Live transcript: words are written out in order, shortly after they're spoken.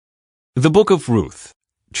The Book of Ruth,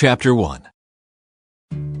 Chapter 1.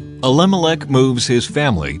 Elimelech moves his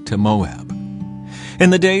family to Moab. In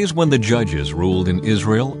the days when the judges ruled in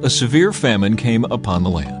Israel, a severe famine came upon the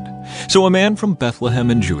land. So a man from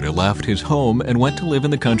Bethlehem in Judah left his home and went to live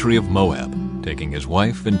in the country of Moab, taking his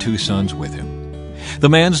wife and 2 sons with him. The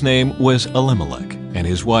man's name was Elimelech, and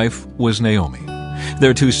his wife was Naomi.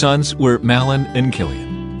 Their 2 sons were Mahlon and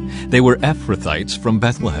Chilion. They were Ephrathites from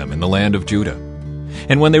Bethlehem in the land of Judah.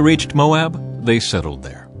 And when they reached Moab, they settled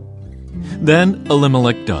there. Then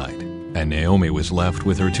Elimelech died, and Naomi was left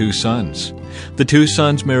with her 2 sons. The 2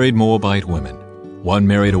 sons married Moabite women. One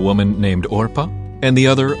married a woman named Orpah, and the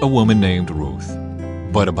other a woman named Ruth.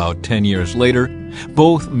 But about 10 years later,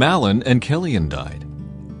 both Mahlon and Chilion died.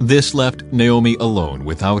 This left Naomi alone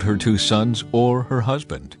without her 2 sons or her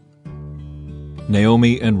husband.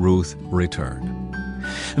 Naomi and Ruth returned.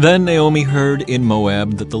 Then Naomi heard in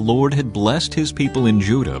Moab that the Lord had blessed his people in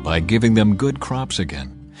Judah by giving them good crops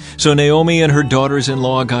again. So Naomi and her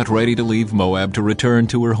daughters-in-law got ready to leave Moab to return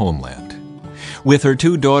to her homeland. With her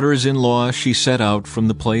 2 daughters-in-law, she set out from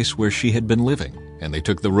the place where she had been living, and they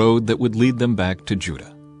took the road that would lead them back to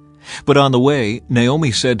Judah. But on the way,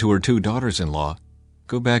 Naomi said to her 2 daughters-in-law,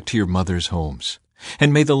 "Go back to your mother's homes,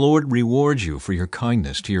 and may the Lord reward you for your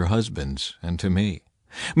kindness to your husbands and to me.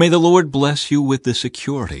 May the Lord bless you with the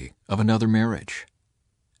security of another marriage."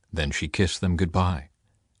 Then she kissed them goodbye,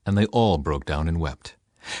 and they all broke down and wept.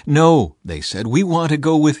 "No," they said, "we want to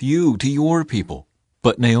go with you to your people."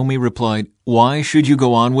 But Naomi replied, "Why should you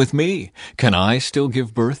go on with me? Can I still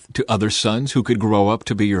give birth to other sons who could grow up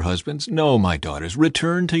to be your husbands? No, my daughters,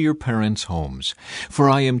 return to your parents' homes, for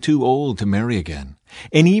I am too old to marry again.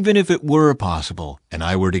 And even if it were possible, and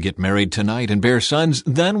I were to get married tonight and bear sons,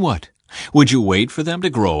 then what? Would you wait for them to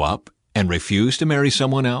grow up and refuse to marry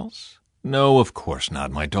someone else? No, of course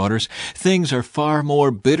not, my daughters. Things are far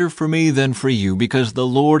more bitter for me than for you, because the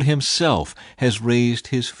Lord himself has raised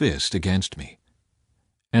his fist against me."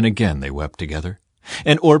 And again they wept together,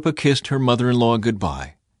 and Orpah kissed her mother-in-law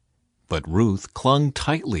goodbye. But Ruth clung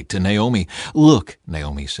tightly to Naomi. "Look,"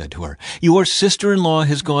 Naomi said to her, "your sister-in-law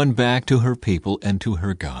has gone back to her people and to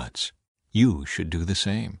her gods. You should do the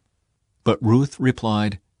same." But Ruth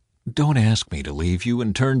replied, "Don't ask me to leave you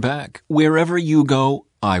and turn back. Wherever you go,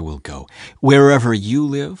 I will go. Wherever you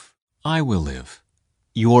live, I will live.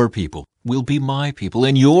 Your people will be my people,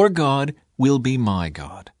 and your God will be my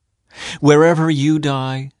God. Wherever you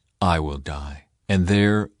die, I will die, and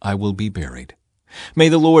there I will be buried. May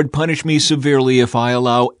the Lord punish me severely if I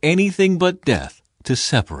allow anything but death to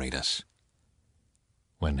separate us."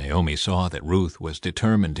 When Naomi saw that Ruth was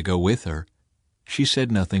determined to go with her, she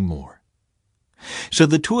said nothing more. So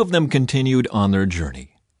the 2 of them continued on their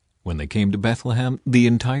journey. When they came to Bethlehem, the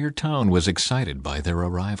entire town was excited by their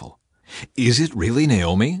arrival. "Is it really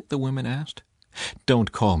Naomi?" the women asked.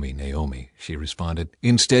 "Don't call me Naomi," she responded.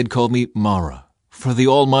 "Instead, call me Mara, for the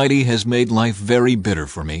Almighty has made life very bitter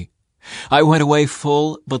for me. I went away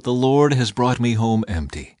full, but the Lord has brought me home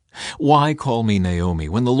empty. Why call me Naomi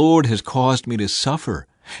when the Lord has caused me to suffer,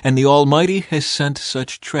 and the Almighty has sent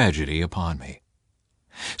such tragedy upon me?"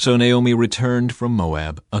 So Naomi returned from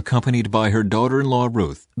Moab, accompanied by her daughter-in-law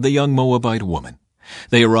Ruth, the young Moabite woman.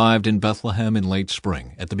 They arrived in Bethlehem in late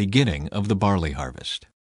spring, at the beginning of the barley harvest.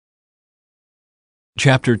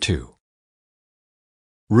 Chapter 2.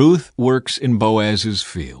 Ruth works in Boaz's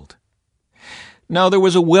field. Now there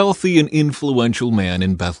was a wealthy and influential man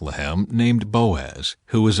in Bethlehem named Boaz,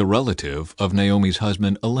 who was a relative of Naomi's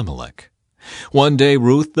husband Elimelech. One day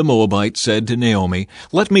Ruth the Moabite said to Naomi,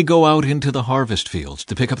 "Let me go out into the harvest fields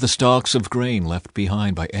to pick up the stalks of grain left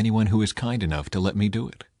behind by anyone who is kind enough to let me do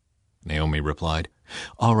it." Naomi replied,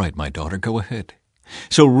 "All right, my daughter, go ahead."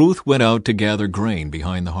 So Ruth went out to gather grain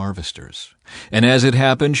behind the harvesters. And as it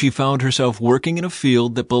happened, she found herself working in a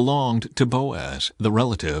field that belonged to Boaz, the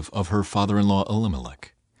relative of her father-in-law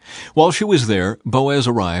Elimelech. While she was there, Boaz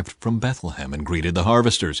arrived from Bethlehem and greeted the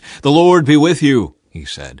harvesters. "The Lord be with you," he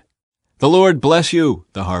said. "The Lord bless you,"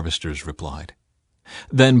 the harvesters replied.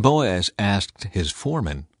 Then Boaz asked his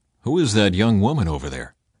foreman, "Who is that young woman over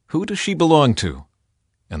there? Who does she belong to?"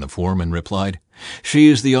 And the foreman replied, "She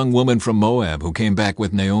is the young woman from Moab who came back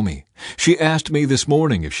with Naomi. She asked me this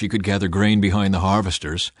morning if she could gather grain behind the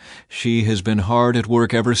harvesters. She has been hard at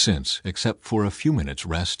work ever since, except for a few minutes'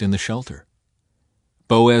 rest in the shelter."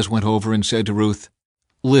 Boaz went over and said to Ruth,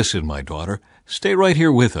 "Listen, my daughter, stay right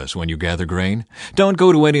here with us when you gather grain. Don't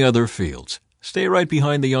go to any other fields. Stay right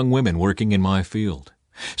behind the young women working in my field.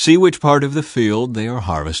 See which part of the field they are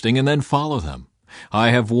harvesting, and then follow them. I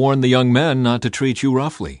have warned the young men not to treat you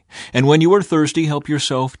roughly, and when you are thirsty, help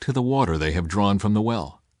yourself to the water they have drawn from the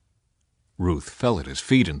well." Ruth fell at his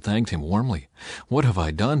feet and thanked him warmly. "What have I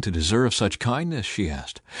done to deserve such kindness?" she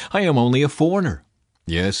asked. "I am only a foreigner."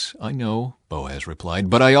 "Yes, I know," Boaz replied,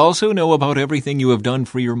 "but I also know about everything you have done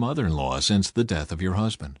for your mother-in-law since the death of your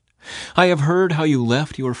husband. I have heard how you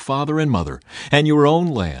left your father and mother and your own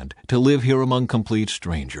land to live here among complete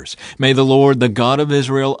strangers. May the Lord, the God of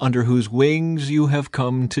Israel, under whose wings you have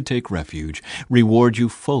come to take refuge, reward you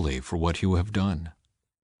fully for what you have done."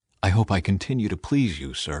 "I hope I continue to please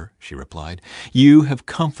you, sir," she replied. "You have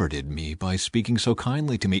comforted me by speaking so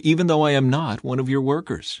kindly to me, even though I am not one of your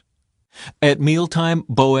workers." At mealtime,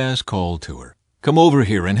 Boaz called to her, "Come over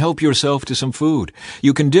here and help yourself to some food.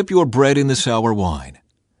 You can dip your bread in the sour wine."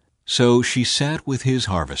 So she sat with his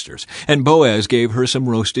harvesters, and Boaz gave her some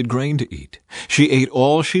roasted grain to eat. She ate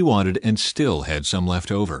all she wanted and still had some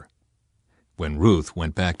left over. When Ruth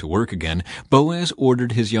went back to work again, Boaz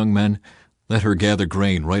ordered his young men, "Let her gather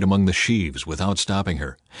grain right among the sheaves without stopping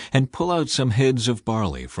her, and pull out some heads of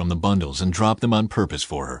barley from the bundles and drop them on purpose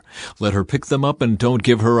for her. Let her pick them up and don't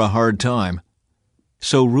give her a hard time."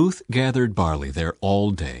 So Ruth gathered barley there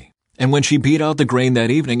all day. And when she beat out the grain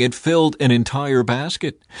that evening, it filled an entire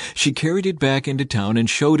basket. She carried it back into town and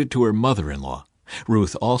showed it to her mother-in-law.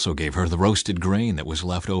 Ruth also gave her the roasted grain that was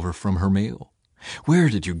left over from her meal. "Where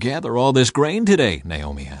did you gather all this grain today?"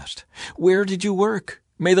 Naomi asked. "Where did you work?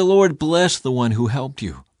 May the Lord bless the one who helped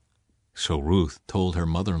you." So Ruth told her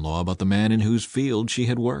mother-in-law about the man in whose field she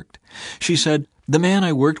had worked. She said, "The man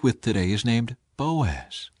I worked with today is named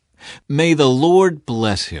Boaz." "May the Lord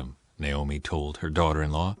bless him," Naomi told her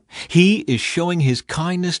daughter-in-law. "He is showing his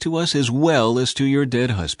kindness to us as well as to your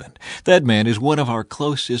dead husband. That man is one of our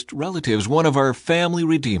closest relatives, one of our family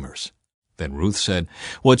redeemers." Then Ruth said,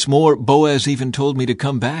 "What's more, Boaz even told me to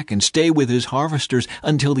come back and stay with his harvesters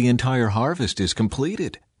until the entire harvest is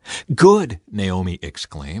completed." "Good," Naomi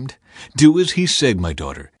exclaimed. "Do as he said, my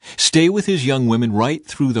daughter. Stay with his young women right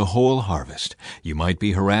through the whole harvest. You might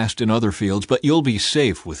be harassed in other fields, but you'll be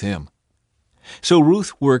safe with him." So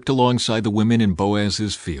Ruth worked alongside the women in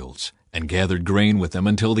Boaz's fields and gathered grain with them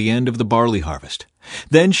until the end of the barley harvest.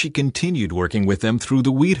 Then she continued working with them through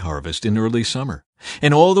the wheat harvest in early summer,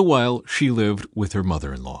 and all the while she lived with her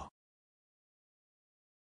mother-in-law.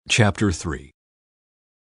 Chapter 3.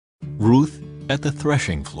 Ruth at the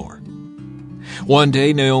threshing floor. One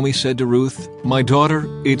day Naomi said to Ruth, "My daughter,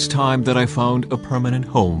 it's time that I found a permanent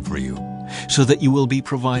home for you, so that you will be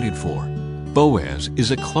provided for. Boaz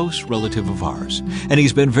is a close relative of ours, and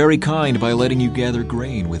he's been very kind by letting you gather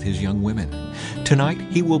grain with his young women. Tonight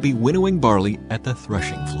he will be winnowing barley at the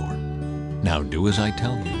threshing floor. Now do as I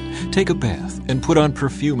tell you. Take a bath and put on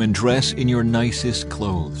perfume and dress in your nicest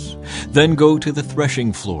clothes. Then go to the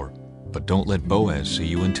threshing floor. But don't let Boaz see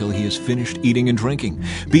you until he has finished eating and drinking.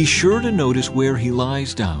 Be sure to notice where he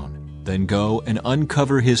lies down. Then go and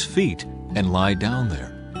uncover his feet and lie down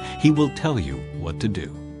there. He will tell you what to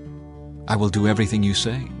do." "I will do everything you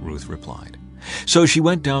say," Ruth replied. So she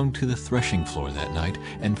went down to the threshing floor that night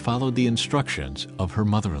and followed the instructions of her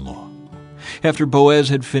mother-in-law. After Boaz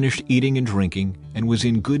had finished eating and drinking and was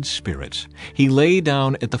in good spirits, he lay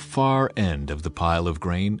down at the far end of the pile of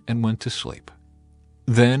grain and went to sleep.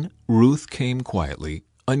 Then Ruth came quietly,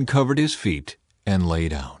 uncovered his feet, and lay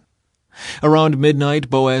down. Around midnight,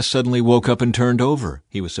 Boaz suddenly woke up and turned over.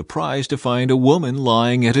 He was surprised to find a woman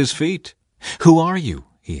lying at his feet. "Who are you?"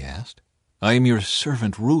 he asked. "I am your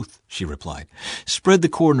servant Ruth," she replied. "Spread the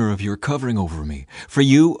corner of your covering over me, for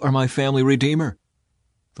you are my family redeemer."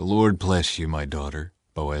 "The Lord bless you, my daughter,"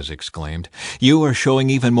 Boaz exclaimed. "You are showing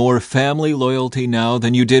even more family loyalty now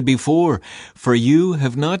than you did before, for you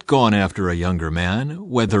have not gone after a younger man,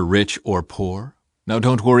 whether rich or poor. Now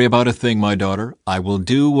don't worry about a thing, my daughter. I will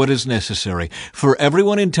do what is necessary, for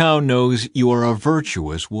everyone in town knows you are a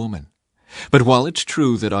virtuous woman. But while it's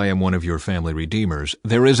true that I am one of your family redeemers,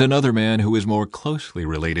 there is another man who is more closely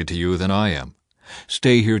related to you than I am.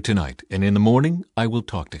 Stay here tonight, and in the morning I will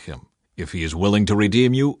talk to him. If he is willing to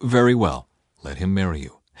redeem you, very well. Let him marry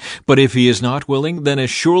you. But if he is not willing, then as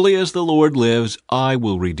surely as the Lord lives, I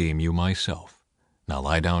will redeem you myself. Now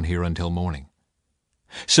lie down here until morning."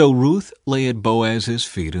 So Ruth lay at Boaz's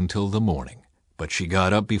feet until the morning, but she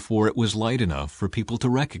got up before it was light enough for people to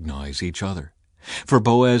recognize each other. For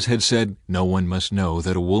Boaz had said, "No one must know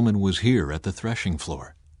that a woman was here at the threshing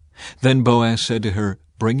floor." Then Boaz said to her,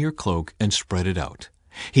 "Bring your cloak and spread it out."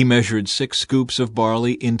 He measured 6 scoops of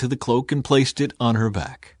barley into the cloak and placed it on her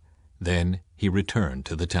back. Then he returned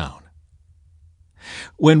to the town.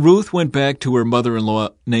 When Ruth went back to her mother-in-law,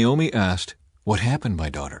 Naomi asked, "What happened, my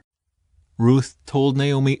daughter?" Ruth told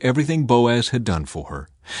Naomi everything Boaz had done for her,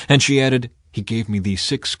 and she added, "He gave me these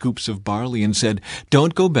 6 scoops of barley and said,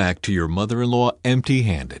 'Don't go back to your mother-in-law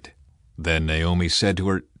empty-handed.'" Then Naomi said to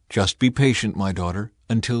her, "Just be patient, my daughter,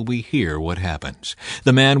 until we hear what happens.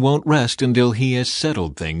 The man won't rest until he has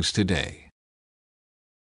settled things today."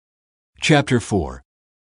 Chapter 4.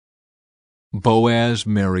 Boaz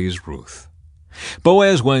marries Ruth.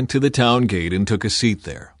 Boaz went to the town gate and took a seat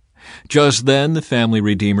there. Just then the family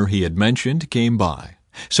redeemer he had mentioned came by.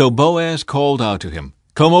 So Boaz called out to him,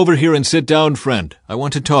 "Come over here and sit down, friend. I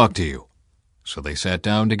want to talk to you." So they sat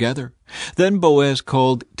down together. Then Boaz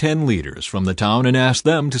called 10 leaders from the town and asked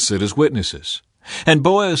them to sit as witnesses. And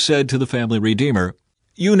Boaz said to the family redeemer,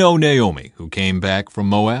 "You know Naomi, who came back from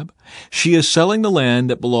Moab? She is selling the land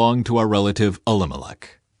that belonged to our relative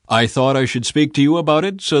Elimelech. I thought I should speak to you about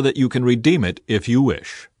it so that you can redeem it if you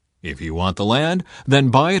wish. If you want the land, then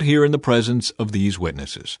buy it here in the presence of these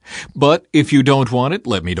witnesses. But if you don't want it,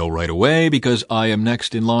 let me know right away, because I am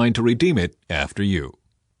next in line to redeem it after you."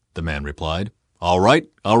 The man replied, "All right,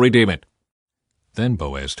 I'll redeem it." Then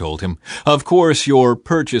Boaz told him, "Of course, your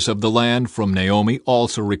purchase of the land from Naomi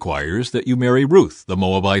also requires that you marry Ruth, the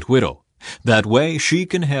Moabite widow. That way she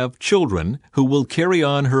can have children who will carry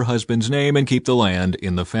on her husband's name and keep the land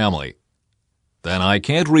in the family." "Then I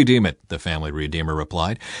can't redeem it," the family redeemer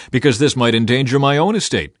replied, "because this might endanger my own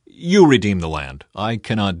estate. You redeem the land. I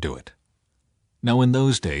cannot do it." Now in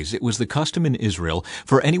those days it was the custom in Israel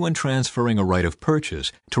for anyone transferring a right of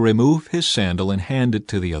purchase to remove his sandal and hand it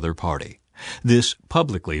to the other party. This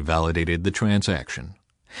publicly validated the transaction.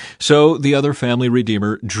 So the other family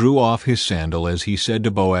redeemer drew off his sandal as he said to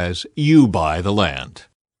Boaz, "You buy the land."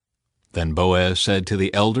 Then Boaz said to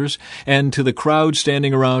the elders and to the crowd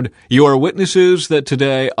standing around, "You are witnesses that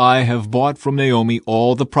today I have bought from Naomi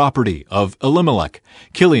all the property of Elimelech,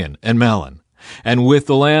 Kilion, and Mahlon. And with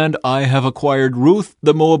the land I have acquired Ruth,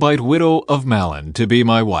 the Moabite widow of Mahlon, to be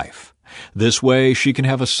my wife. This way she can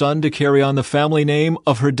have a son to carry on the family name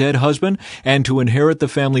of her dead husband and to inherit the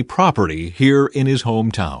family property here in his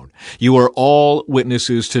hometown. You are all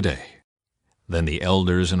witnesses today." Then the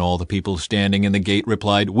elders and all the people standing in the gate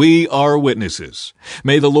replied, "We are witnesses.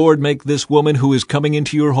 May the Lord make this woman who is coming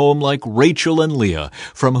into your home like Rachel and Leah,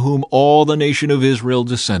 from whom all the nation of Israel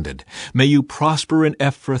descended. May you prosper in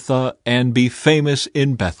Ephrathah and be famous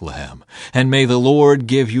in Bethlehem. And may the Lord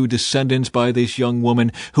give you descendants by this young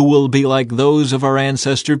woman who will be like those of our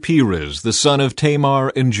ancestor Perez, the son of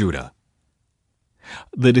Tamar in Judah."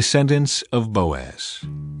 The descendants of Boaz.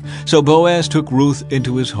 So Boaz took Ruth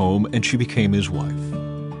into his home, and she became his wife.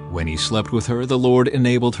 When he slept with her, the Lord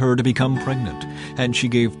enabled her to become pregnant, and she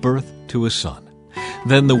gave birth to a son.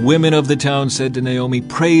 Then the women of the town said to Naomi,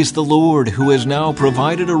 "Praise the Lord, who has now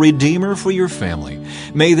provided a redeemer for your family.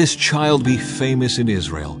 May this child be famous in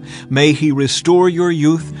Israel. May he restore your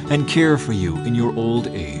youth and care for you in your old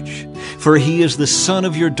age. For he is the son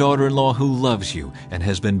of your daughter-in-law who loves you and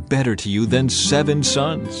has been better to you than 7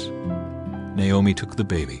 sons." Naomi took the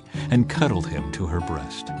baby and cuddled him to her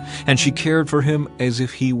breast, and she cared for him as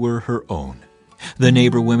if he were her own. The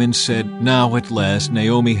neighbor women said, "Now at last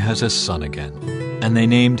Naomi has a son again." And they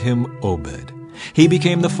named him Obed. He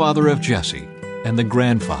became the father of Jesse and the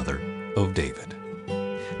grandfather of David.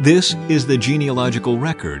 This is the genealogical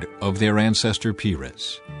record of their ancestor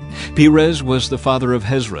Perez. Perez was the father of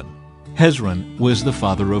Hezron. Hezron was the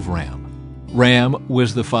father of Ram. Ram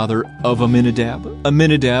was the father of Amminadab.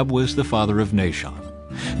 Amminadab was the father of Nahshon.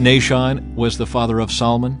 Nahshon was the father of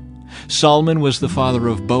Salmon. Salmon was the father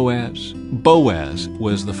of Boaz. Boaz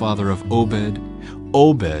was the father of Obed.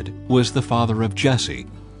 Obed was the father of Jesse.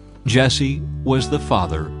 Jesse was the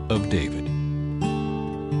father of David.